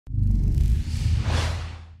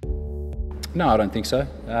No, I don't think so.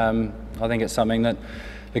 I think it's something that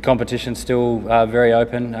the competition's still very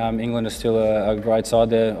open. England is still a great side.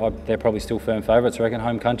 They're probably still firm favourites, I reckon,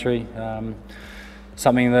 home country.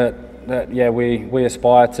 Something that yeah, we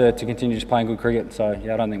aspire to continue just playing good cricket. So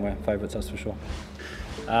yeah, I don't think we're favourites, that's for sure.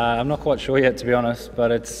 I'm not quite sure yet, to be honest,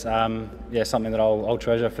 but it's yeah, something that I'll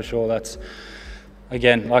treasure for sure. That's,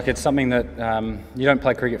 again, like, it's something that you don't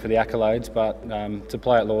play cricket for the accolades, but to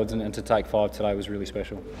play at Lords and to take 5 today was really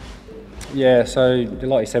special. Yeah, so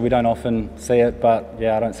like you said, we don't often see it, but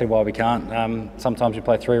yeah, I don't see why we can't. Sometimes we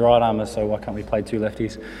play 3 right armers, so why can't we play 2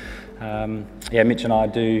 lefties? Yeah, Mitch and I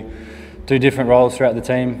do different roles throughout the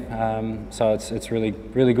team, so it's really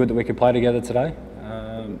good that we could play together today.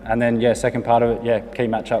 And then yeah, second part of it, yeah, key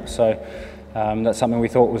matchups. So that's something we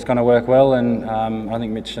thought was going to work well, and I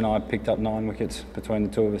think Mitch and I picked up 9 wickets between the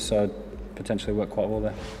two of us, so potentially worked quite well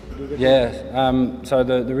there. Yeah, so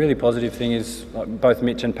the really positive thing is, like, both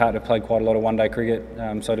Mitch and Pat have played quite a lot of one-day cricket,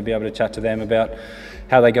 so to be able to chat to them about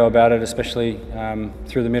how they go about it, especially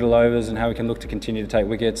through the middle overs, and how we can look to continue to take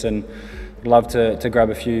wickets. And I'd love to grab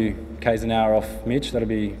a few Ks an hour off Mitch. That'd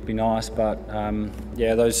be nice, but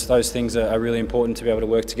yeah, those things are really important, to be able to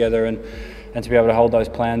work together and to be able to hold those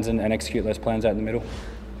plans and execute those plans out in the middle.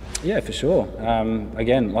 Yeah, for sure.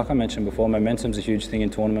 Again, like I mentioned before, momentum's a huge thing in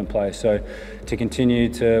tournament play. So to continue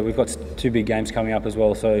we've got 2 big games coming up as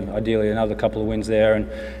well. So ideally another couple of wins there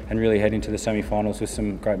and really head into the semi-finals with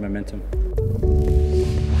some great momentum.